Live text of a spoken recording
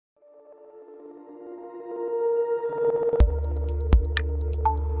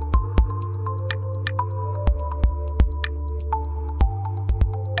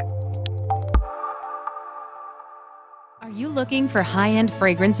looking for high-end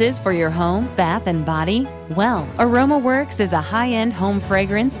fragrances for your home, bath, and body? Well, AromaWorks is a high-end home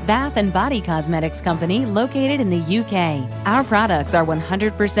fragrance, bath, and body cosmetics company located in the UK. Our products are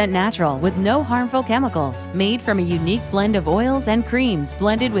 100% natural with no harmful chemicals, made from a unique blend of oils and creams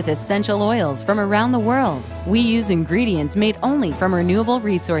blended with essential oils from around the world. We use ingredients made only from renewable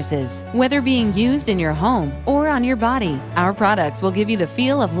resources. Whether being used in your home or on your body, our products will give you the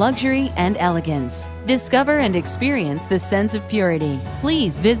feel of luxury and elegance. Discover and experience the sense of purity.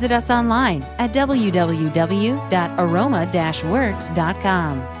 Please visit us online at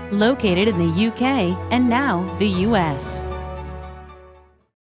www.aroma-works.com. Located in the UK and now the US.